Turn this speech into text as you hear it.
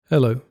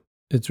Hello,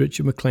 it's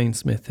Richard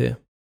McLean-Smith here.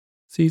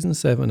 Season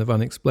 7 of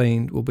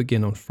Unexplained will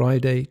begin on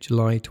Friday,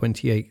 July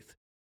 28th.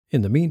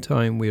 In the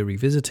meantime, we're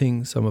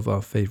revisiting some of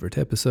our favourite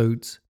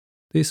episodes.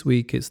 This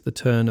week it's the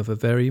turn of a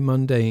very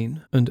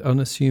mundane and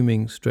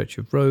unassuming stretch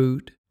of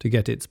road to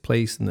get its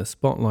place in the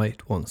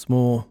spotlight once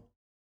more.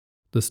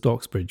 The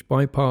Stocksbridge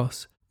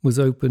Bypass was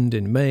opened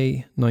in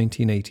May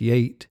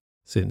 1988.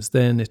 Since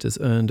then it has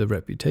earned a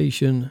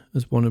reputation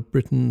as one of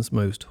Britain's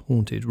most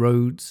haunted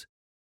roads.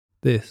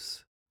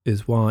 This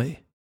is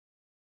why.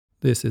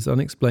 This is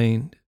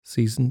Unexplained,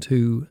 Season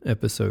 2,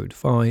 Episode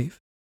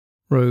 5,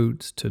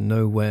 Roads to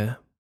Knowhere.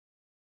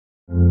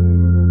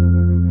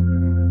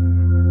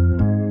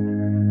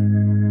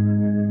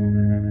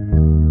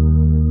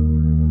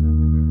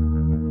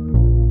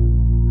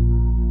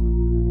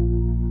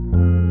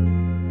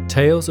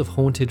 Tales of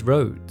haunted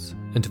roads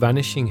and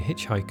vanishing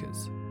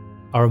hitchhikers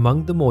are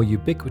among the more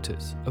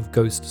ubiquitous of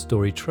ghost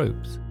story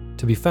tropes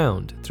to be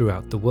found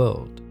throughout the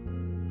world.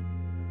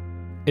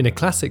 In a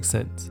classic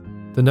sense,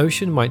 the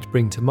notion might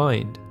bring to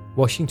mind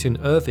Washington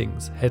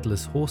Irving's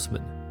Headless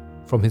Horseman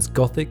from his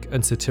gothic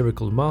and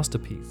satirical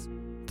masterpiece,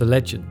 The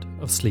Legend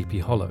of Sleepy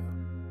Hollow.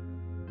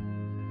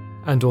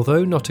 And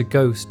although not a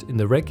ghost in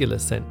the regular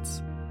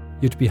sense,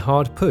 you'd be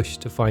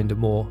hard-pushed to find a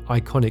more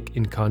iconic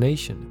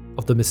incarnation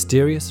of the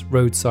mysterious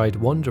roadside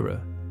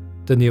wanderer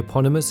than the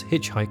eponymous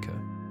hitchhiker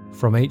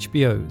from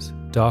HBO's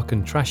dark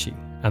and trashy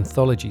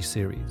anthology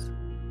series.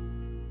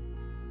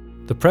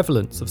 The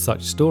prevalence of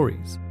such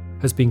stories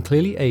has been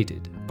clearly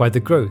aided by the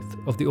growth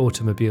of the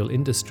automobile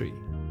industry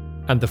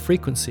and the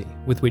frequency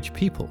with which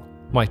people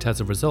might, as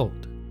a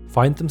result,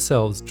 find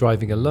themselves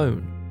driving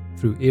alone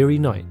through eerie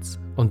nights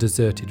on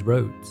deserted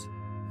roads,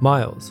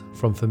 miles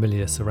from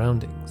familiar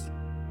surroundings.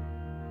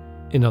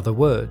 In other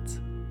words,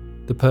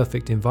 the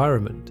perfect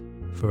environment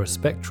for a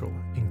spectral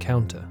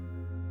encounter.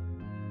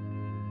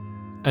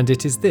 And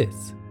it is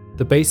this,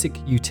 the basic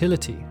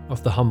utility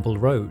of the humble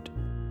road,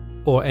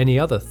 or any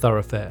other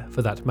thoroughfare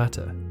for that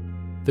matter,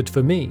 that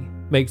for me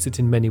makes it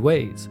in many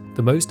ways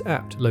the most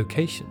apt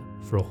location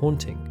for a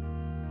haunting.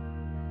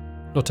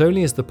 Not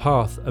only is the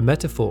path a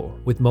metaphor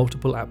with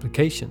multiple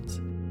applications,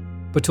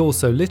 but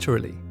also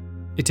literally,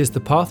 it is the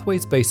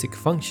pathway's basic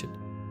function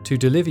to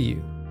deliver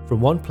you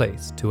from one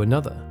place to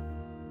another.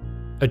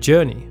 A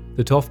journey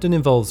that often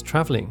involves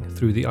travelling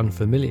through the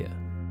unfamiliar.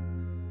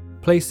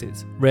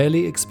 Places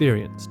rarely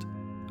experienced,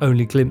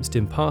 only glimpsed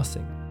in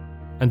passing,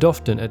 and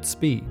often at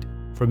speed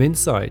from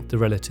inside the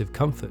relative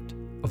comfort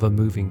of a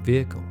moving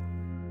vehicle.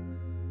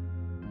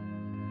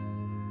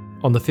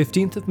 On the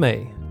 15th of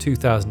May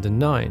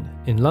 2009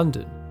 in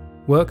London,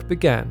 work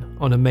began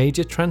on a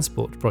major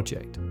transport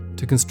project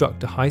to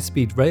construct a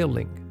high-speed rail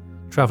link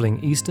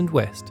travelling east and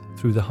west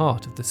through the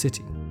heart of the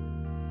city.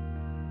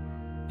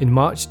 In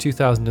March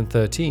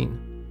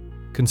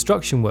 2013,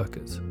 construction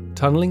workers,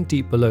 tunnelling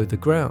deep below the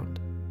ground,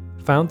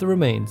 found the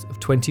remains of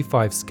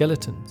 25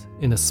 skeletons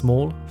in a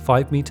small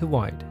 5-metre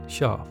wide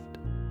shaft.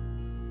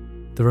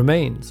 The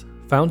remains,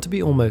 found to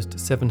be almost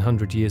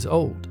 700 years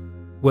old,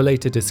 were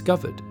later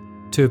discovered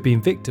to have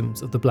been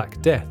victims of the Black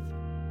Death,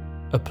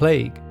 a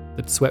plague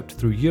that swept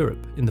through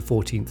Europe in the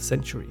 14th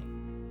century.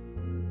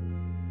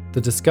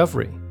 The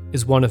discovery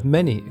is one of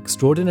many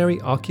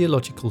extraordinary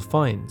archaeological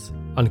finds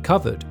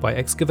uncovered by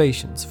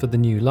excavations for the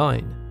new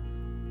line,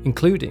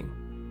 including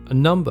a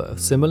number of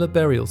similar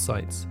burial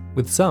sites,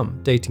 with some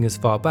dating as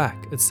far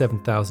back as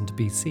 7000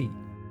 BC,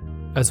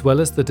 as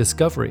well as the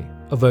discovery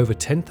of over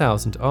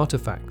 10,000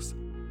 artefacts,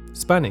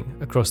 spanning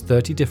across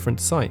 30 different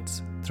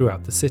sites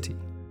throughout the city.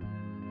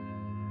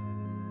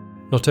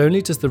 Not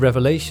only does the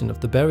revelation of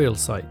the burial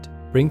site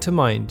bring to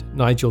mind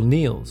Nigel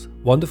Neal's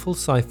wonderful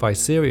sci-fi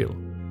serial,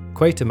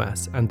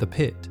 Quatermass and the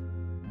Pit,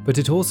 but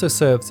it also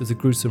serves as a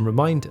gruesome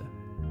reminder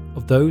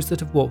of those that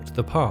have walked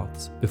the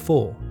paths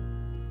before,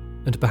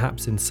 and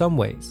perhaps in some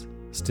ways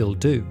still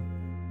do.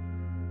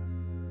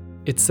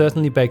 It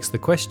certainly begs the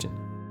question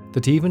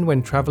that even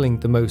when travelling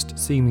the most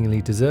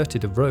seemingly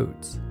deserted of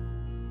roads,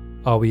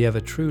 are we ever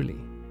truly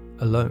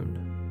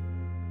alone?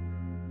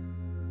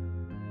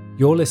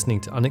 You're listening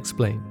to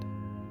Unexplained,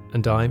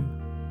 and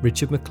I'm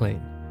Richard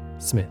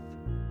McLean-Smith.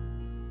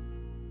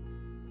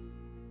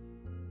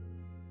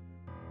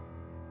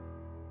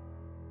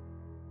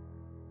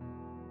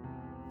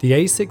 The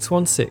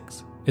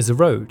A616 is a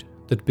road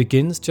that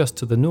begins just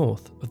to the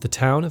north of the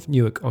town of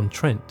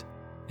Newark-on-Trent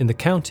in the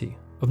county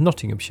of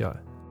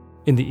Nottinghamshire,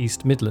 in the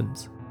East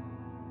Midlands.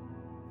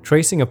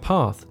 Tracing a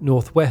path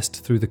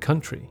northwest through the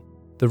country,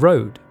 the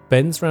road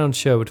bends round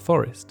Sherwood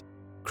Forest,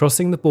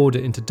 crossing the border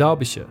into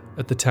Derbyshire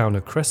at the town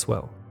of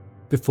Cresswell,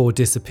 before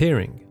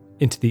disappearing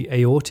into the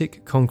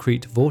aortic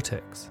concrete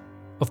vortex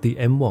of the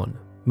M1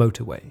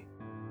 motorway.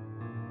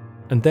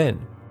 And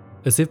then,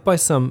 as if by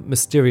some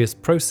mysterious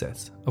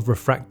process of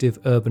refractive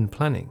urban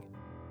planning,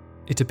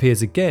 it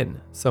appears again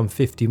some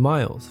 50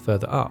 miles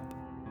further up.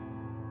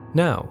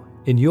 Now,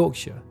 in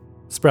Yorkshire,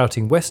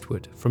 sprouting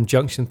westward from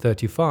Junction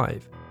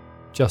 35,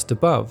 just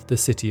above the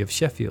city of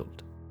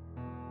Sheffield.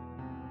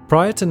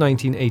 Prior to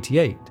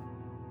 1988,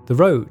 the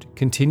road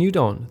continued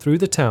on through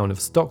the town of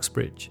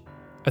Stocksbridge,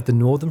 at the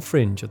northern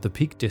fringe of the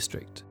Peak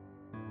District,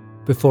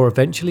 before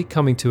eventually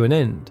coming to an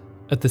end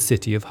at the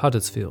city of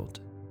Huddersfield.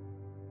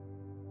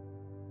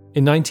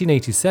 In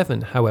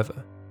 1987,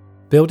 however,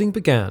 building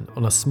began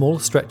on a small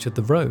stretch of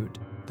the road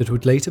that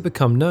would later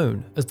become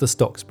known as the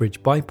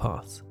Stocksbridge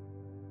Bypass,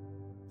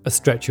 a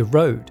stretch of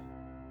road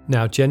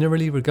now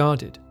generally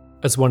regarded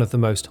as one of the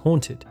most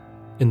haunted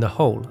in the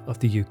whole of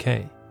the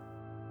UK.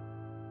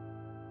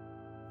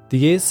 The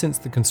years since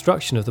the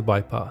construction of the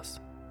bypass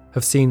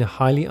have seen a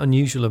highly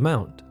unusual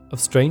amount of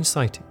strange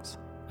sightings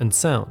and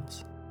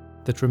sounds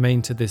that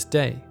remain to this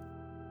day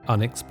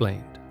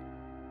unexplained.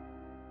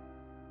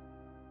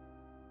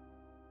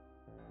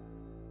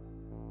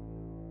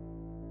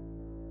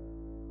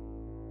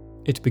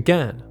 It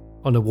began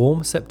on a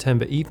warm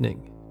September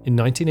evening in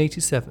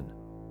 1987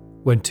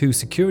 when two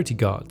security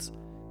guards,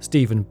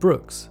 Stephen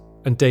Brooks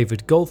and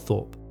David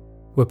Goldthorpe,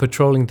 were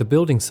patrolling the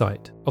building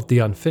site of the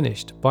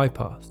unfinished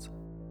bypass.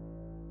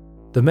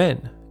 The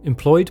men,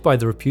 employed by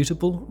the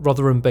reputable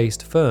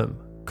Rotherham-based firm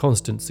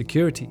Constant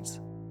Securities,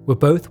 were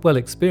both well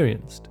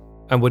experienced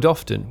and would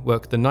often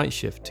work the night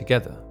shift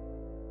together.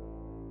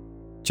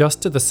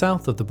 Just to the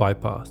south of the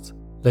bypass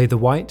lay the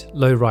white,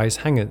 low-rise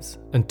hangars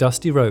and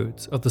dusty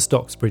roads of the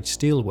Stocksbridge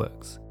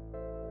Steelworks,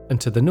 and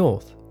to the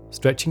north,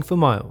 stretching for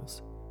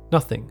miles,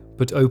 nothing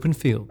but open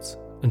fields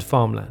and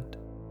farmland.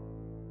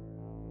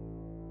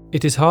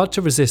 It is hard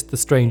to resist the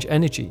strange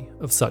energy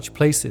of such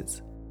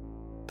places.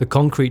 The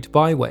concrete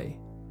byway,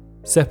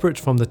 separate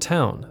from the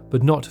town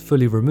but not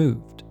fully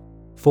removed,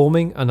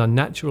 forming an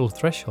unnatural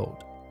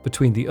threshold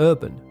between the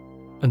urban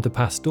and the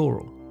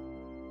pastoral.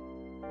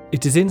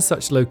 It is in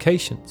such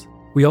locations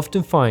we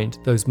often find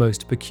those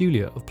most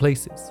peculiar of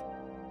places,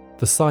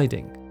 the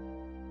siding,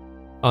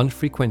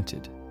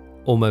 unfrequented,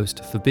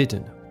 almost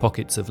forbidden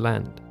pockets of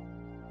land,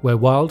 where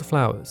wild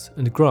flowers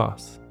and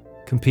grass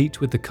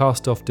compete with the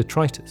cast-off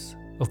detritus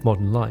of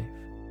modern life.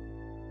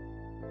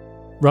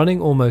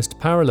 Running almost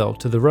parallel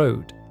to the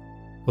road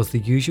was the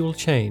usual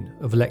chain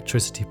of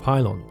electricity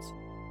pylons,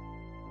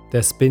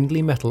 their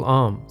spindly metal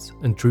arms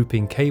and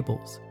drooping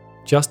cables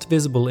just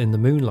visible in the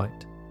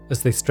moonlight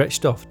as they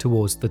stretched off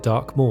towards the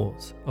dark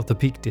moors of the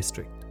Peak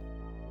District.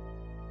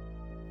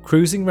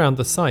 Cruising round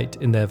the site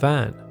in their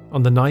van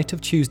on the night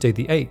of Tuesday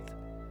the 8th,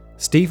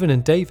 Stephen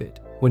and David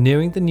were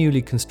nearing the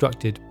newly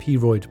constructed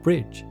P-Royd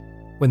Bridge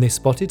when they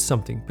spotted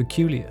something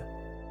peculiar.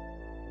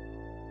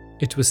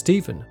 It was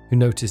Stephen who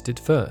noticed it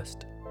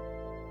first.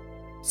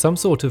 Some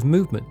sort of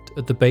movement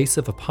at the base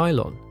of a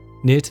pylon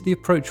near to the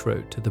approach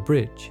road to the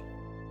bridge.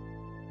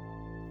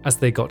 As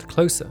they got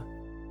closer,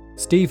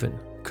 Stephen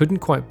couldn't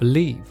quite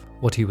believe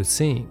what he was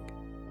seeing.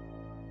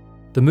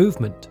 The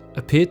movement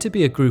appeared to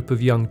be a group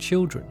of young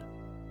children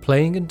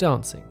playing and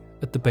dancing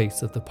at the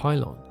base of the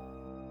pylon.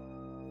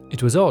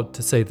 It was odd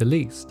to say the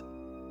least.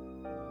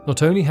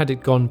 Not only had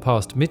it gone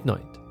past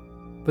midnight,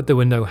 but there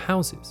were no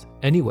houses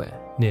anywhere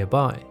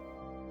nearby.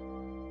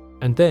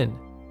 And then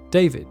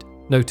David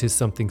noticed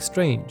something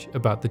strange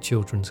about the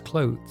children's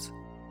clothes.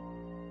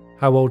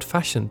 How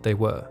old-fashioned they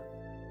were.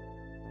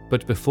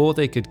 But before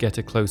they could get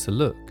a closer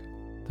look,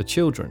 the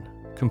children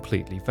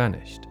completely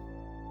vanished.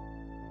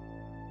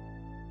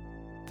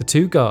 The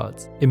two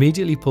guards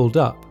immediately pulled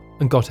up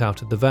and got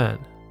out of the van.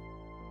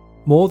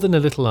 More than a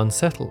little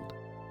unsettled,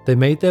 they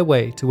made their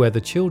way to where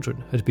the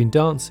children had been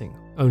dancing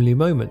only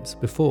moments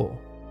before,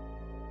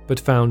 but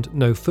found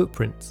no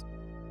footprints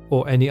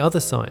or any other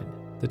sign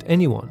that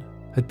anyone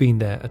had been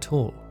there at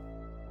all.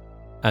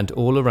 And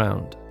all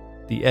around,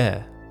 the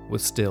air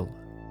was still,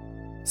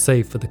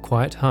 save for the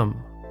quiet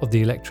hum of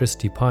the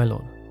electricity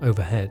pylon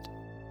overhead.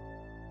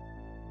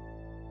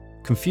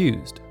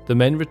 Confused, the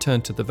men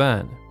returned to the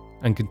van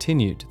and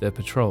continued their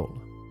patrol.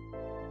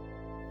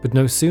 But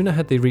no sooner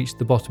had they reached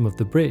the bottom of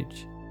the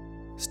bridge,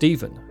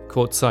 Stephen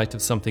caught sight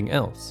of something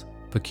else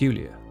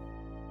peculiar.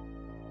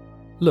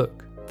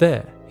 "Look,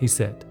 there," he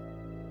said,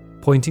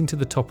 pointing to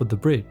the top of the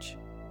bridge.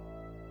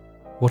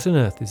 "What on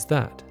earth is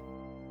that?"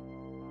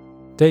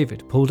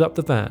 David pulled up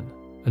the van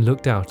and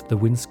looked out at the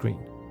windscreen.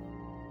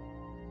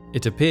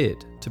 It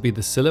appeared to be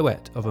the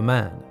silhouette of a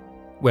man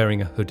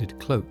wearing a hooded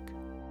cloak.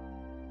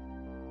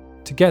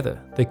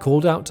 Together they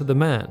called out to the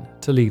man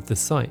to leave the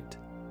site,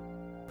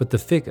 but the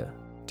figure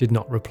did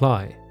not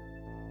reply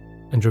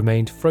and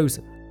remained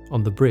frozen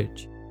on the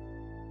bridge.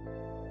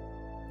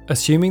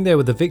 Assuming they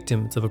were the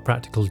victims of a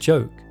practical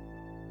joke,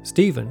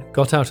 Stephen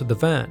got out of the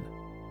van,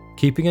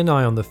 keeping an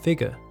eye on the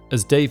figure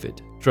as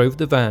David drove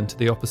the van to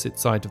the opposite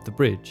side of the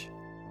bridge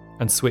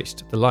and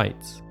switched the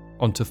lights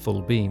onto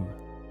full beam.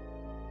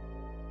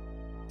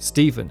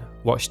 Stephen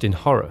watched in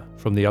horror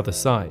from the other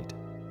side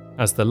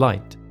as the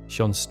light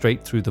shone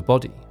straight through the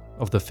body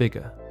of the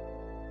figure.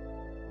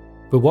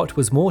 But what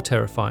was more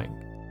terrifying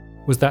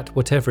was that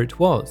whatever it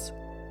was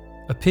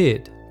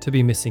appeared to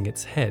be missing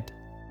its head.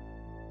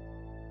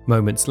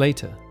 Moments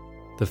later,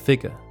 the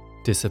figure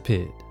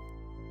disappeared.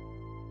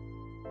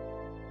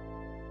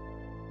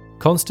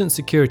 Constant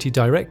Security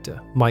Director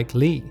Mike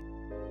Lee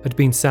had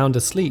been sound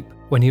asleep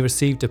when he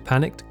received a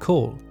panicked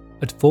call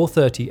at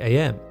 4:30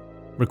 a.m.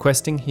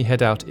 requesting he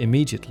head out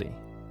immediately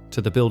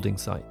to the building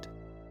site.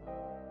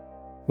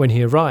 When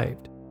he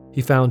arrived,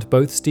 he found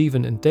both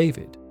Stephen and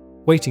David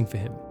waiting for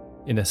him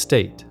in a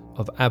state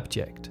of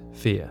abject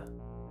fear.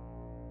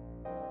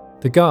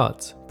 The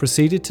guards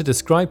proceeded to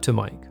describe to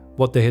Mike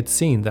what they had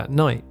seen that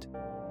night,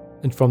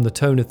 and from the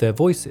tone of their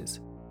voices,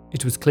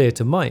 it was clear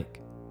to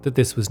Mike that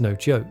this was no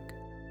joke.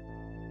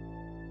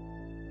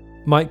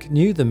 Mike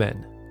knew the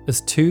men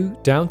as two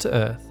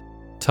down-to-earth,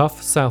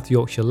 tough South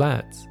Yorkshire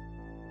lads,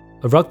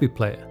 a rugby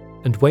player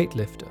and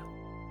weightlifter.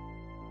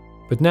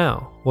 But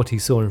now what he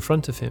saw in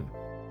front of him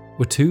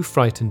were two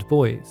frightened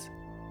boys,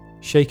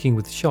 shaking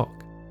with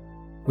shock,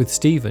 with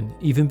Stephen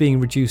even being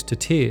reduced to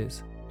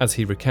tears as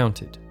he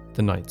recounted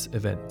the night's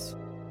events.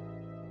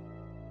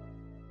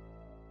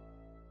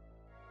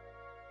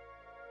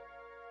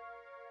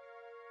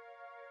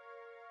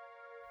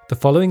 The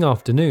following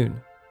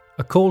afternoon,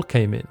 a call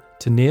came in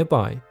to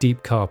nearby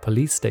Deepcar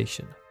police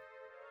station.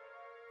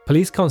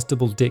 Police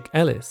Constable Dick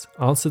Ellis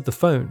answered the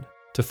phone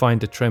to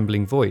find a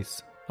trembling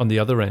voice on the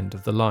other end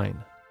of the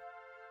line.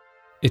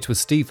 It was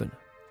Stephen,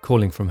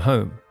 calling from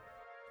home,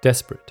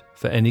 desperate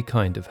for any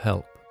kind of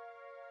help.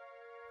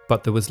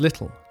 But there was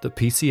little that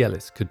PC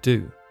Ellis could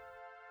do,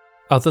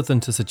 other than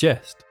to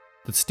suggest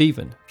that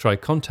Stephen try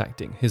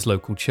contacting his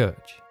local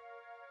church.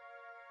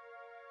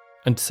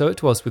 And so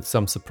it was with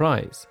some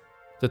surprise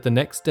that the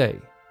next day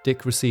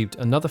Dick received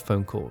another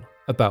phone call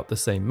about the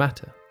same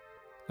matter,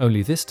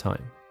 only this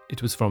time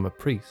it was from a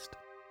priest.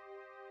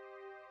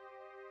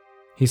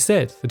 He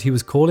said that he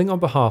was calling on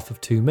behalf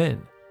of two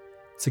men,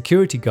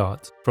 security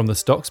guards from the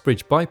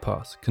Stocksbridge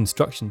Bypass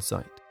construction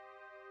site.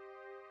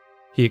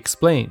 He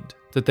explained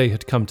that they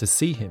had come to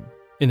see him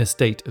in a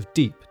state of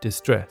deep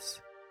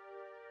distress.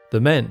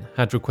 The men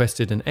had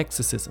requested an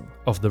exorcism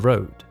of the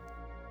road,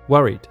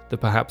 worried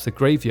that perhaps a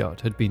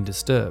graveyard had been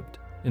disturbed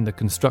in the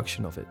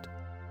construction of it.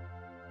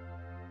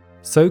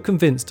 So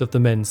convinced of the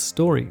men's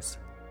stories,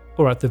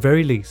 or at the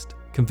very least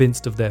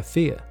convinced of their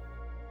fear,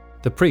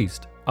 the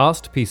priest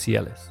asked PC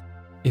Ellis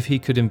if he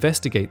could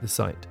investigate the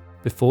site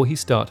before he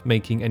start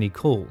making any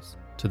calls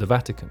to the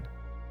Vatican.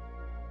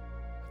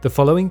 The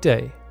following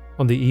day,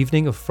 on the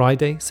evening of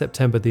Friday,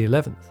 September the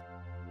 11th,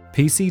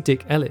 PC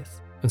Dick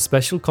Ellis and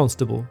Special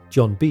Constable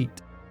John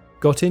Beat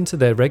got into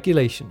their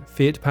regulation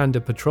Fiat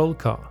Panda patrol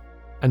car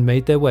and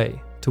made their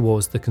way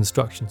towards the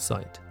construction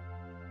site.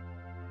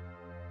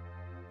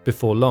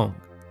 Before long,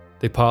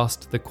 they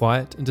passed the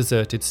quiet and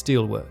deserted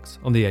steelworks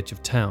on the edge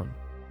of town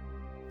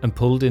and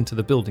pulled into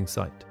the building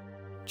site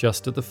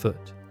just at the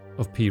foot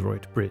of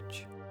Peroyd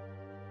Bridge.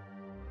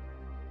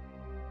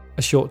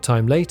 A short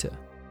time later,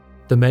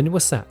 the men were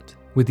sat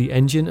with the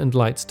engine and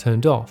lights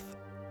turned off,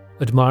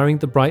 admiring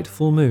the bright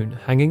full moon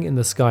hanging in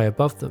the sky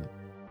above them,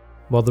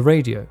 while the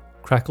radio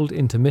crackled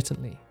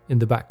intermittently in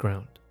the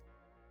background.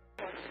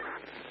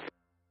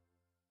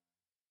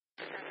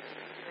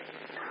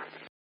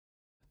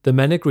 The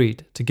men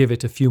agreed to give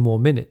it a few more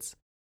minutes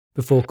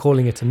before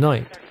calling it a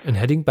night and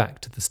heading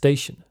back to the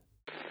station.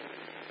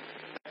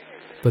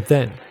 But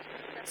then,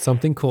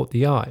 something caught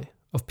the eye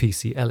of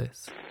PC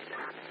Ellis.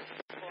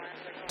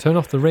 "Turn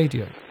off the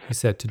radio," he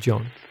said to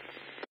John.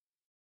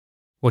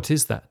 "What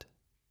is that?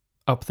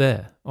 Up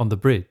there on the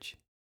bridge?"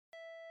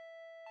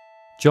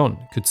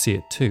 John could see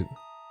it too.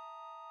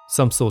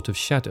 Some sort of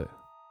shadow,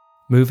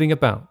 moving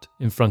about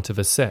in front of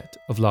a set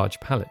of large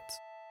pallets.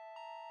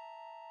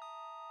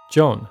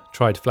 John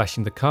tried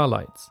flashing the car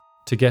lights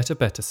to get a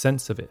better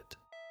sense of it,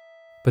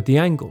 but the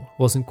angle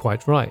wasn't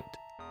quite right.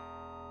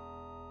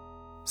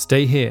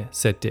 "Stay here,"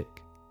 said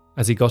Dick,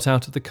 as he got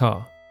out of the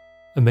car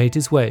and made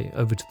his way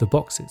over to the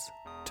boxes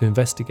to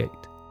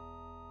investigate.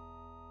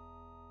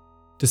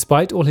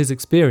 Despite all his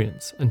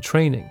experience and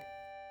training,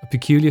 a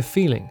peculiar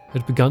feeling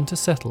had begun to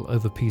settle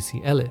over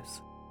PC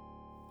Ellis,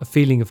 a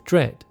feeling of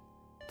dread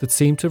that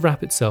seemed to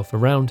wrap itself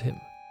around him,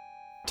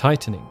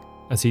 tightening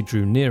as he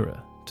drew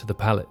nearer to the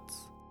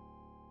pallets.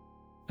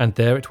 And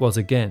there it was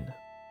again,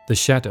 the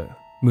shadow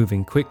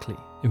moving quickly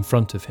in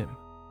front of him.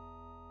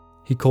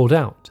 He called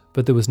out,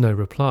 but there was no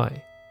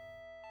reply.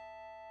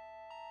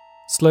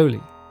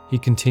 Slowly, he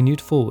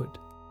continued forward,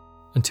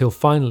 until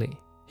finally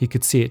he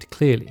could see it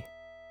clearly.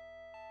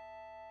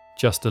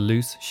 Just a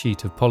loose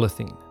sheet of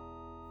polythene,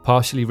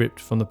 partially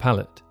ripped from the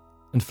pallet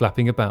and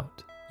flapping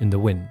about in the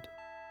wind.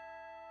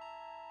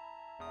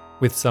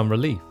 With some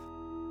relief,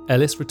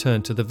 Ellis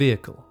returned to the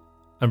vehicle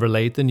and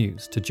relayed the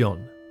news to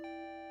John.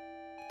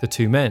 The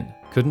two men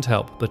couldn't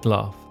help but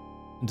laugh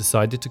and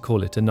decided to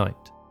call it a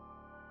night.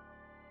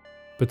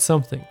 But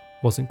something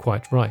wasn't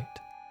quite right.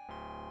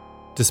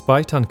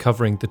 Despite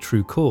uncovering the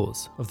true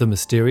cause of the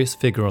mysterious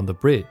figure on the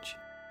bridge,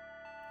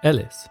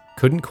 Ellis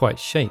couldn't quite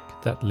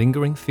shake that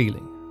lingering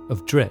feeling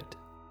of dread.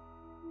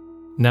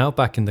 Now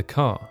back in the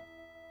car,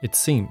 it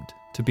seemed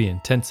to be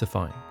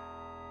intensifying.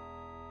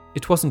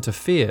 It wasn't a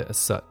fear as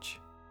such,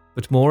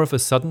 but more of a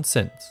sudden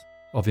sense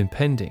of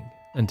impending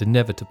and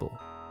inevitable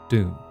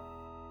doom.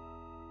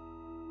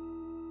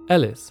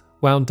 Ellis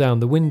wound down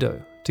the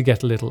window to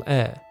get a little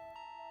air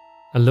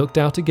and looked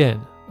out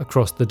again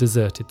across the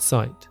deserted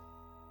site.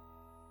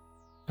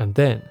 And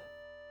then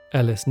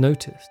Ellis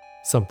noticed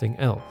something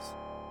else.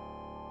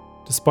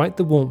 Despite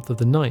the warmth of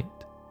the night,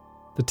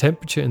 the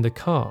temperature in the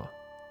car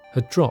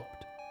had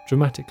dropped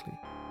dramatically.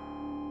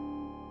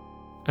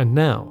 And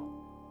now,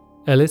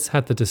 Ellis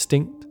had the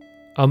distinct,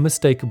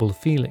 unmistakable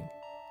feeling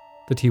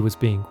that he was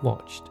being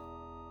watched.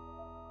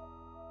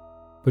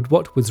 But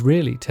what was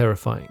really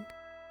terrifying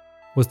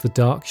was the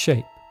dark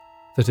shape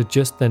that had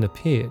just then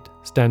appeared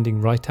standing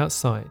right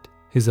outside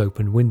his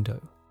open window.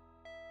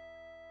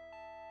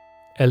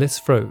 Ellis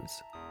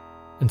froze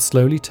and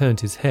slowly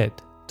turned his head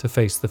to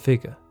face the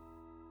figure.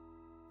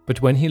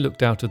 But when he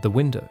looked out of the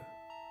window,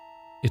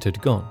 it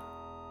had gone.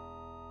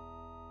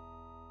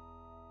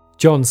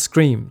 John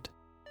screamed,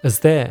 as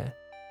there,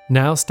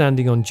 now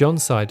standing on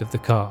John's side of the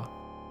car,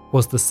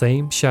 was the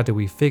same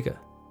shadowy figure,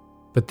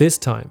 but this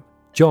time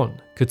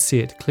John could see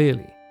it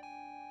clearly.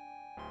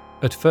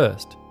 At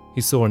first,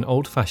 he saw an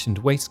old-fashioned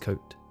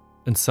waistcoat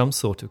and some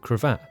sort of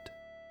cravat,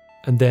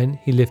 and then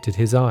he lifted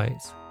his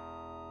eyes.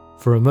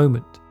 For a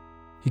moment,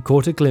 he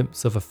caught a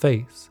glimpse of a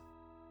face,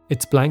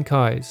 its blank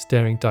eyes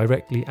staring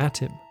directly at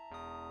him,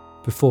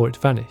 before it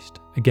vanished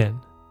again.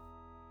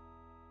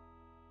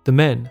 The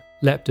men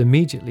leapt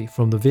immediately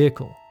from the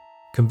vehicle,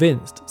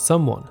 convinced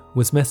someone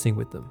was messing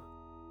with them.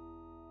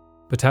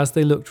 But as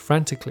they looked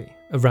frantically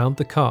around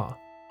the car,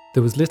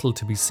 there was little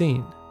to be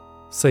seen,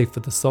 save for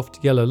the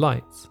soft yellow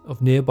lights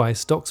of nearby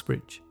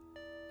Stocksbridge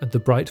and the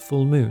bright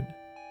full moon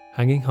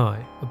hanging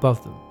high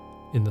above them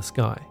in the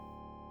sky.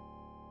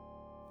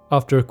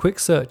 After a quick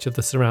search of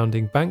the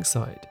surrounding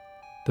bankside,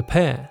 the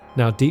pair,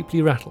 now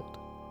deeply rattled,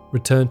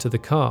 returned to the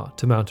car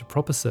to mount a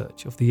proper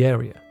search of the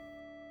area.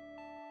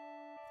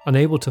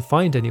 Unable to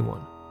find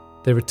anyone,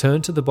 they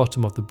returned to the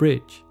bottom of the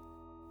bridge,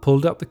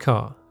 pulled up the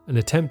car and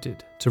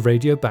attempted to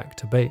radio back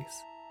to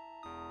base.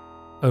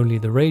 Only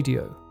the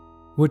radio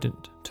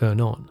wouldn't turn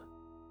on.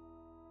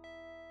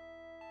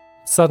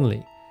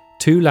 Suddenly,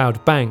 2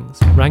 loud bangs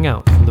rang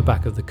out from the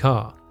back of the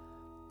car,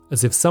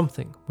 as if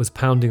something was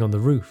pounding on the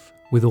roof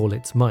with all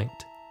its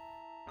might.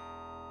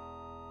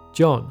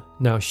 John,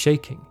 now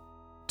shaking,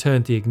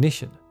 turned the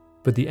ignition,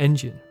 but the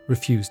engine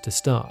refused to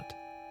start.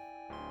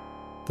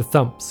 The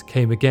thumps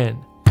came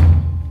again.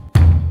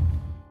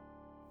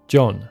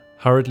 John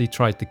hurriedly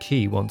tried the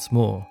key once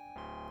more,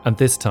 and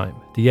this time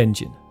the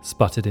engine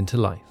sputtered into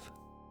life.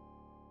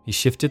 He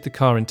shifted the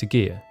car into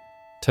gear,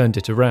 turned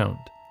it around,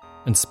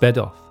 and sped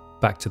off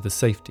back to the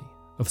safety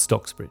of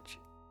Stocksbridge.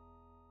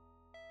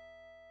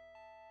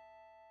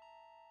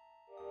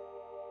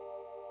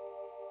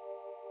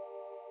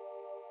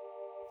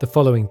 The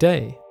following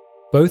day,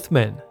 both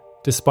men,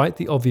 despite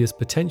the obvious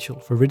potential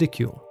for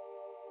ridicule,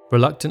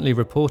 reluctantly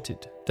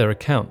reported their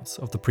accounts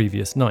of the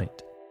previous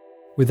night,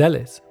 with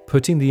Ellis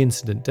putting the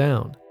incident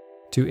down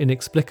to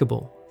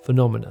inexplicable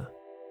phenomena.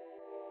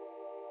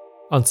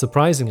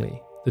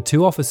 Unsurprisingly, the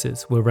 2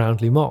 officers were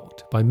roundly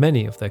mocked by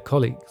many of their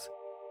colleagues,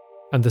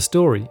 and the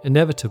story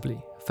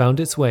inevitably found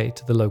its way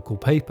to the local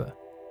paper,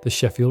 the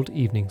Sheffield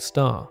Evening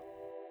Star.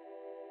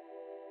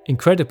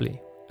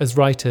 Incredibly, as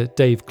writer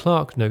Dave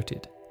Clark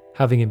noted,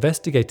 having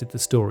investigated the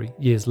story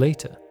years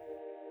later,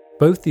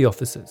 both the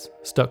officers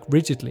stuck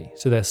rigidly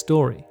to their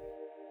story,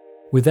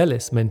 with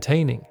Ellis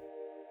maintaining,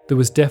 "There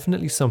was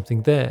definitely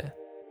something there,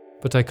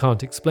 but I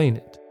can't explain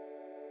it.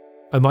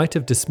 I might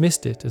have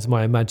dismissed it as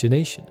my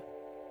imagination,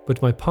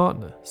 but my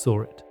partner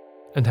saw it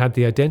and had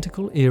the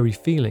identical eerie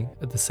feeling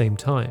at the same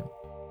time.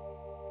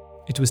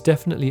 It was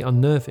definitely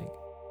unnerving,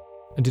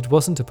 and it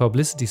wasn't a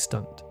publicity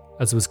stunt,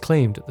 as was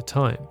claimed at the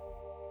time.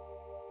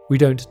 We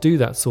don't do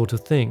that sort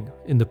of thing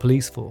in the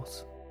police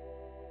force."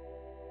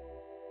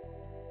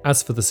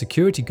 As for the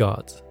security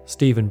guards,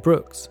 Stephen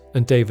Brooks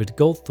and David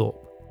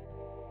Goldthorpe,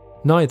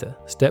 neither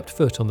stepped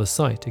foot on the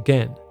site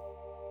again,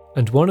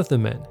 and one of the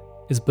men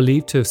is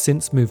believed to have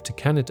since moved to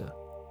Canada,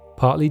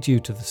 partly due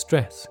to the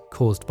stress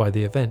caused by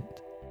the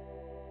event.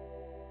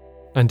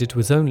 And it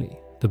was only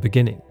the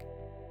beginning.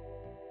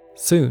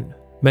 Soon,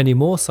 many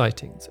more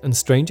sightings and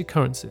strange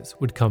occurrences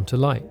would come to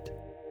light.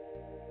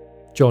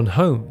 John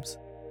Holmes,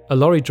 a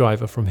lorry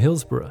driver from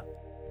Hillsborough,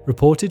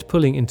 reported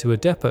pulling into a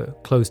depot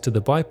close to the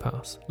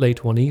bypass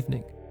late one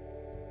evening,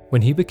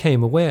 when he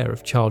became aware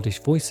of childish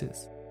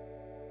voices.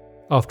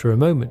 After a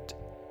moment,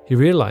 he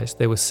realised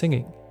they were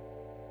singing,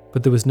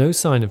 but there was no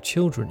sign of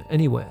children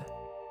anywhere.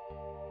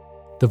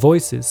 The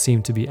voices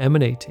seemed to be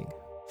emanating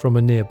from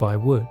a nearby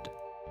wood.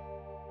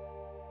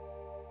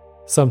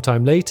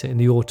 Sometime later in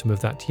the autumn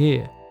of that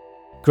year,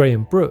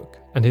 Graham Brooke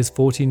and his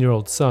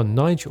 14-year-old son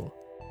Nigel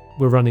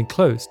were running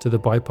close to the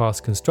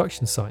bypass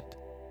construction site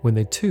when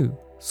they too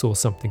saw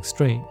something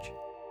strange.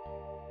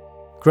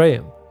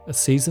 Graham, a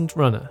seasoned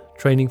runner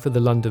training for the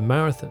London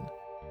Marathon,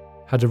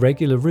 had a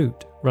regular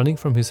route running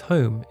from his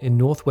home in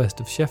northwest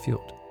of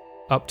Sheffield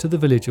up to the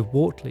village of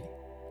Wortley,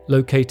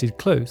 located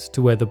close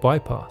to where the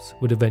bypass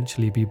would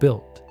eventually be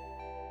built.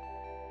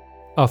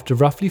 After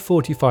roughly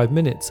 45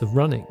 minutes of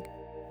running,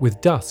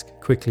 with dusk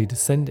quickly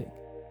descending,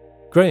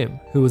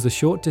 Graham, who was a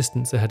short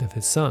distance ahead of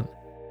his son,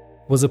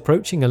 was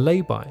approaching a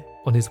lay-by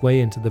on his way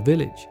into the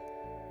village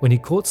when he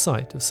caught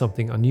sight of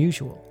something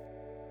unusual.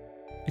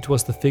 It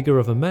was the figure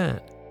of a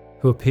man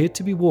who appeared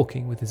to be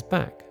walking with his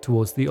back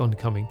towards the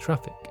oncoming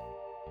traffic.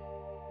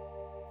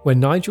 When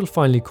Nigel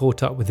finally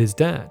caught up with his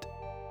dad,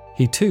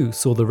 he too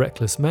saw the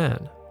reckless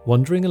man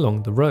wandering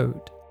along the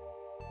road.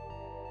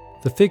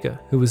 The figure,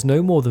 who was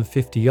no more than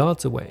 50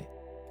 yards away,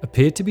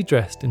 appeared to be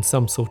dressed in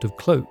some sort of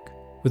cloak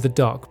with a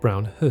dark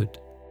brown hood.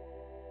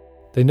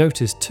 They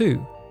noticed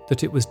too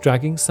that it was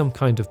dragging some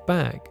kind of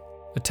bag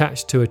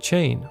attached to a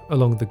chain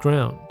along the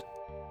ground.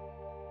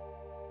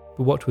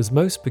 But what was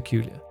most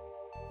peculiar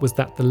was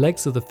that the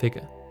legs of the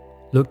figure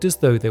looked as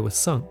though they were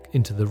sunk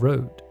into the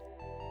road.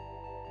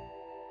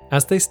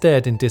 As they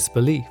stared in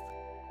disbelief,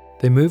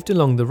 they moved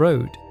along the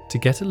road to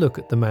get a look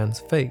at the man's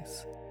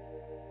face.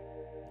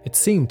 It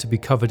seemed to be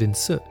covered in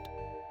soot,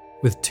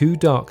 with 2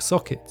 dark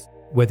sockets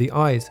where the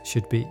eyes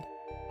should be.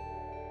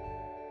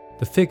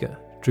 The figure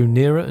drew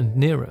nearer and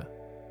nearer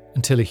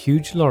until a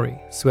huge lorry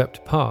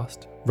swept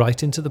past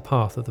right into the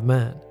path of the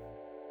man.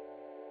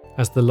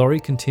 As the lorry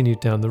continued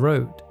down the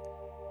road,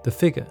 the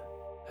figure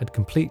had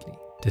completely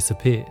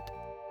disappeared.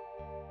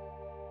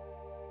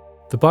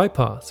 The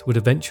bypass would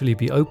eventually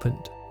be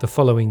opened the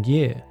following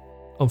year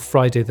on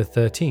Friday the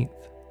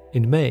 13th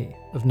in May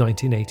of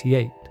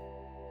 1988,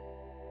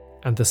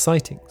 and the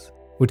sightings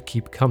would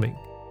keep coming.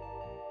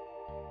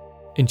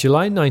 In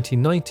July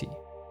 1990,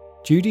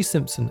 Judy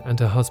Simpson and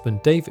her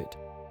husband David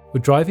were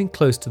driving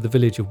close to the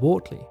village of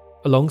Wortley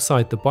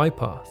alongside the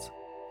bypass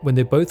when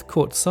they both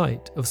caught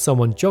sight of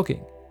someone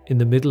jogging in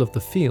the middle of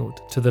the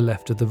field to the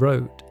left of the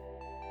road.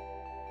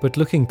 But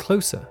looking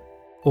closer,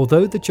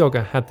 although the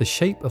jogger had the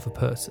shape of a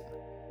person,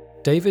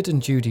 David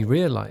and Judy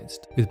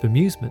realised with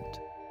bemusement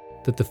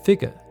that the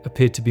figure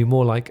appeared to be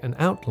more like an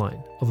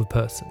outline of a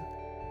person.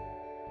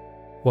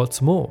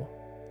 What's more,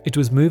 it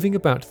was moving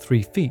about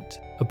 3 feet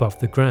above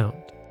the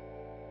ground.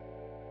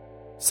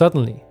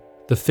 Suddenly,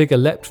 the figure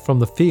leapt from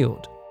the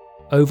field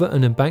over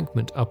an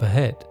embankment up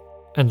ahead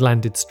and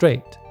landed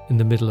straight in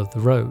the middle of the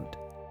road.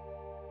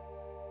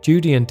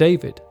 Judy and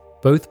David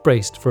both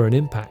braced for an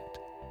impact,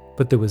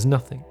 but there was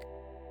nothing.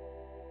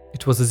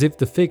 It was as if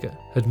the figure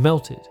had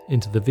melted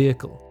into the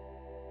vehicle.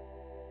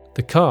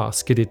 The car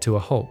skidded to a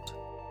halt.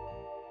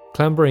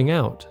 Clambering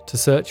out to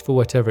search for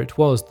whatever it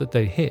was that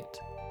they hit,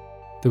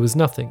 there was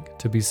nothing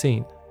to be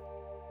seen.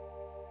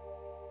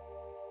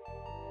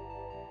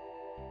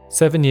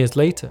 7 years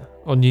later,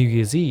 on New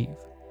Year's Eve,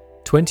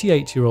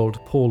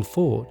 28-year-old Paul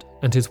Ford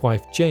and his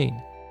wife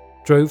Jane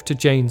drove to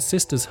Jane's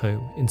sister's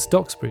home in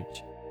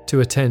Stocksbridge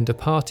to attend a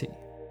party.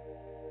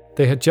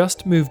 They had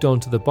just moved on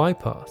to the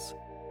bypass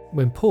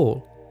when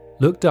Paul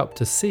looked up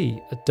to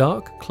see a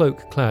dark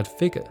cloak-clad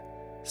figure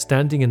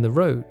standing in the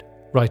road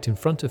right in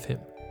front of him.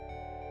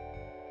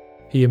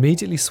 He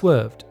immediately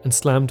swerved and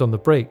slammed on the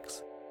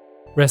brakes,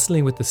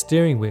 wrestling with the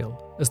steering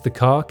wheel as the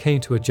car came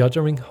to a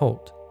juddering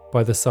halt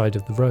by the side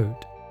of the road.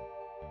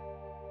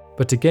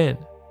 But again,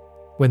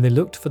 when they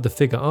looked for the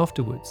figure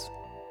afterwards,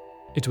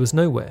 it was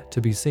nowhere to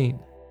be seen.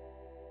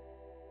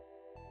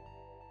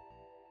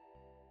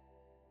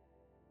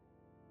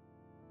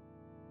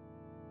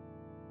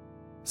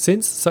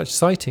 Since such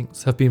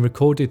sightings have been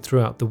recorded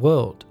throughout the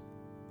world,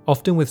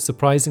 often with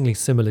surprisingly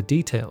similar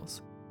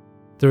details,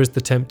 there is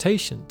the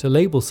temptation to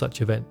label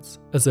such events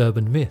as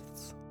urban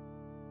myths.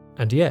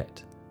 And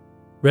yet,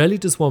 rarely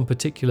does one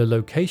particular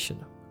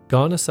location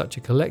garner such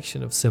a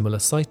collection of similar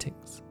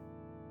sightings.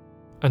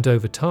 And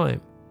over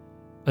time,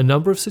 a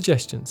number of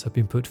suggestions have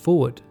been put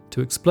forward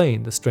to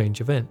explain the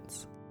strange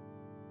events.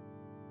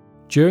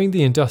 During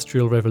the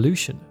Industrial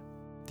Revolution,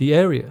 the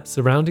area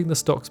surrounding the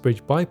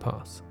Stocksbridge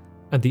bypass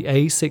and the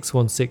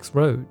A616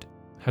 road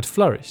had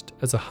flourished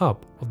as a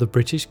hub of the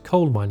British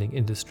coal mining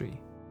industry.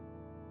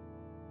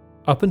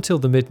 Up until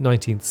the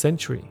mid-19th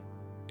century,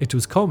 it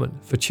was common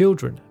for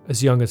children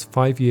as young as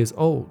 5 years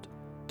old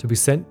to be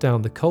sent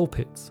down the coal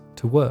pits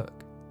to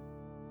work.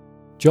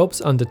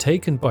 Jobs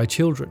undertaken by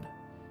children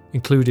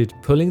included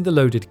pulling the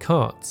loaded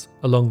carts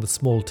along the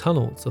small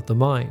tunnels of the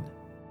mine.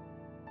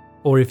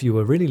 Or if you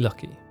were really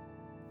lucky,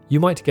 you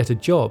might get a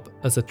job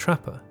as a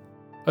trapper,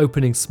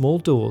 opening small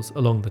doors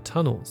along the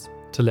tunnels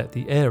to let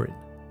the air in.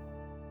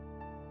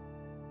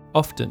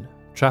 Often,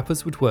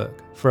 trappers would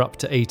work for up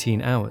to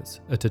 18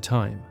 hours at a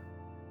time,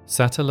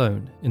 sat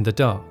alone in the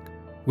dark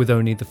with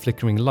only the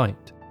flickering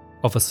light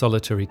of a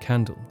solitary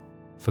candle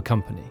for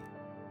company.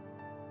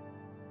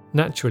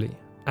 Naturally,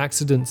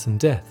 accidents and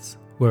deaths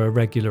were a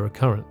regular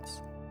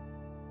occurrence.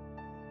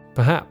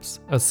 Perhaps,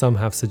 as some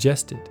have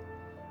suggested,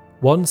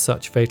 one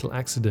such fatal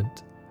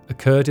accident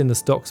occurred in the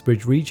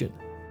Stocksbridge region,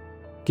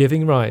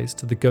 giving rise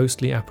to the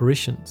ghostly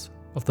apparitions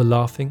of the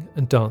laughing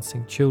and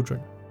dancing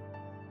children.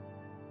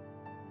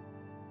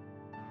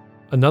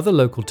 Another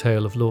local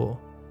tale of lore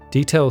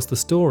details the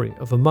story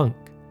of a monk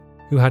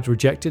who had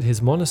rejected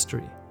his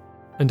monastery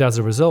and as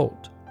a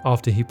result,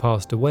 after he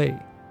passed away,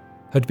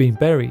 had been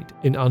buried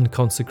in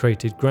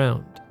unconsecrated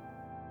ground.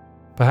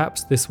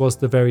 Perhaps this was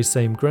the very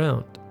same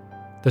ground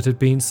that had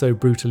been so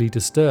brutally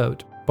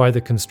disturbed by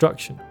the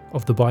construction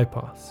of the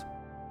bypass.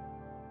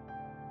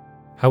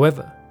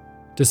 However,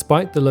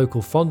 despite the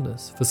local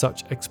fondness for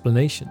such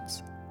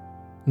explanations,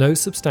 no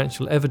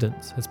substantial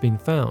evidence has been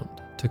found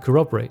to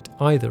corroborate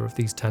either of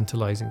these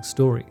tantalizing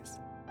stories.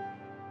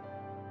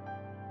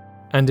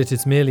 And it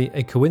is merely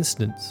a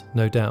coincidence,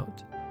 no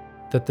doubt,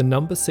 that the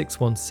number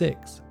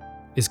 616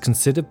 is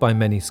considered by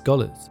many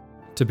scholars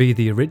to be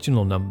the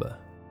original number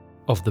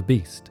of the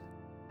beast.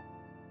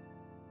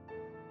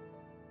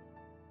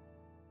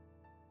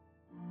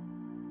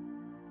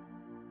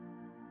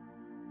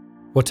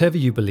 Whatever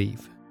you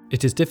believe,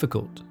 it is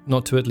difficult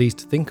not to at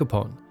least think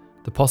upon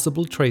the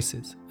possible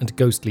traces and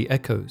ghostly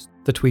echoes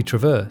that we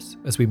traverse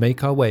as we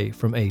make our way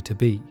from A to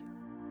B.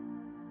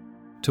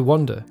 To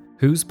wonder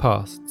whose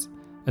pasts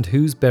and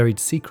whose buried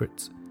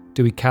secrets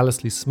do we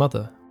callously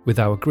smother with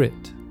our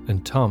grit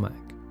and tarmac.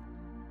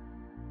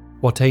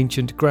 What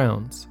ancient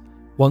grounds,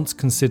 once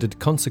considered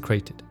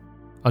consecrated,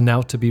 are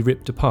now to be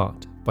ripped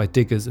apart by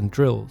diggers and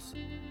drills,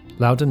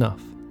 loud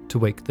enough to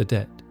wake the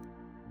dead.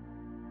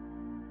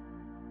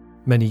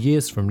 Many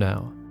years from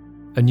now,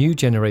 a new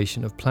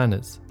generation of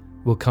planners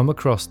will come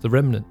across the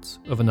remnants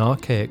of an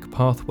archaic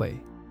pathway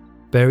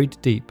buried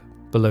deep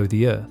below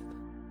the earth,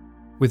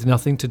 with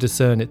nothing to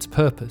discern its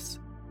purpose,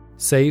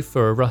 save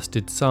for a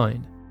rusted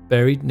sign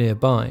buried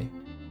nearby,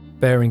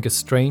 bearing a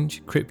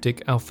strange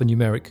cryptic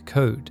alphanumeric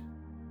code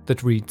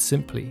that reads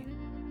simply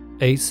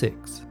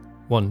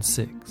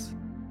A616.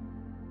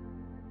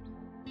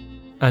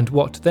 And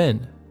what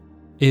then,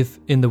 if,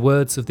 in the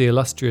words of the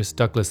illustrious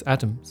Douglas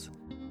Adams,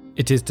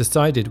 it is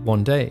decided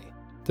one day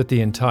that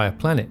the entire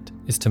planet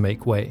is to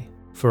make way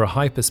for a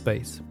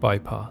hyperspace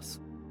bypass?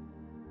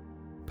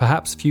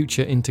 Perhaps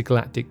future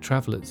intergalactic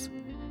travellers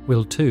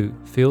will too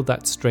feel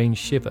that strange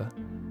shiver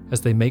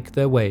as they make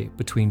their way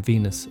between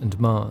Venus and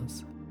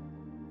Mars,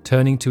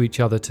 turning to each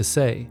other to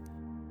say,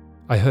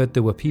 "I heard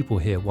there were people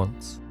here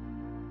once,"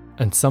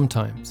 and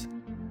sometimes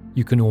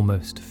you can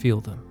almost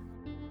feel them.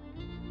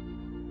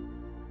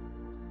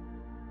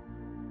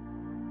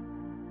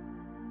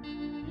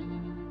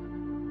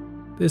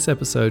 This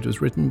episode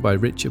was written by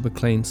Richard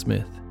McLean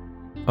Smith.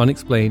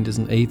 Unexplained is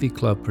an AV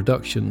Club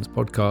Productions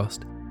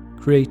podcast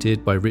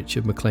created by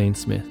Richard McLean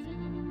Smith.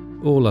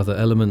 All other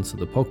elements of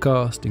the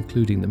podcast,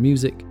 including the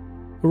music,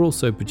 are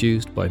also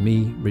produced by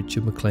me,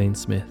 Richard McLean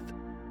Smith.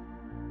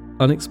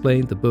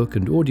 Unexplained, the book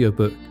and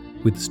audiobook,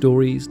 with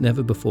stories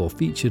never before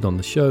featured on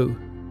the show,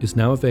 is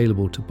now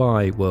available to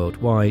buy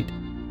worldwide.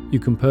 You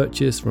can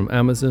purchase from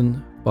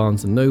Amazon,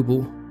 Barnes &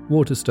 Noble,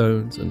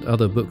 Waterstones and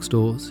other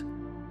bookstores.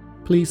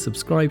 Please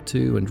subscribe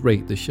to and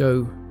rate the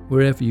show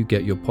wherever you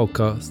get your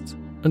podcasts,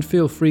 and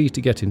feel free to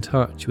get in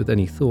touch with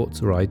any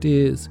thoughts or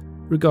ideas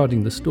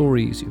regarding the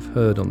stories you've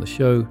heard on the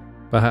show.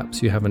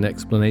 Perhaps you have an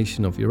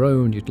explanation of your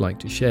own you'd like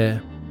to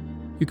share.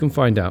 You can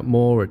find out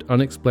more at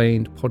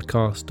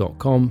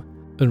unexplainedpodcast.com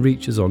and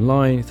reach us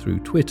online through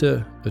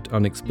Twitter at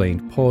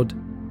unexplainedpod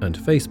and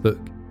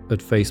Facebook at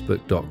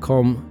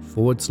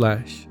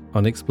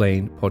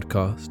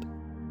facebook.com/unexplainedpodcast.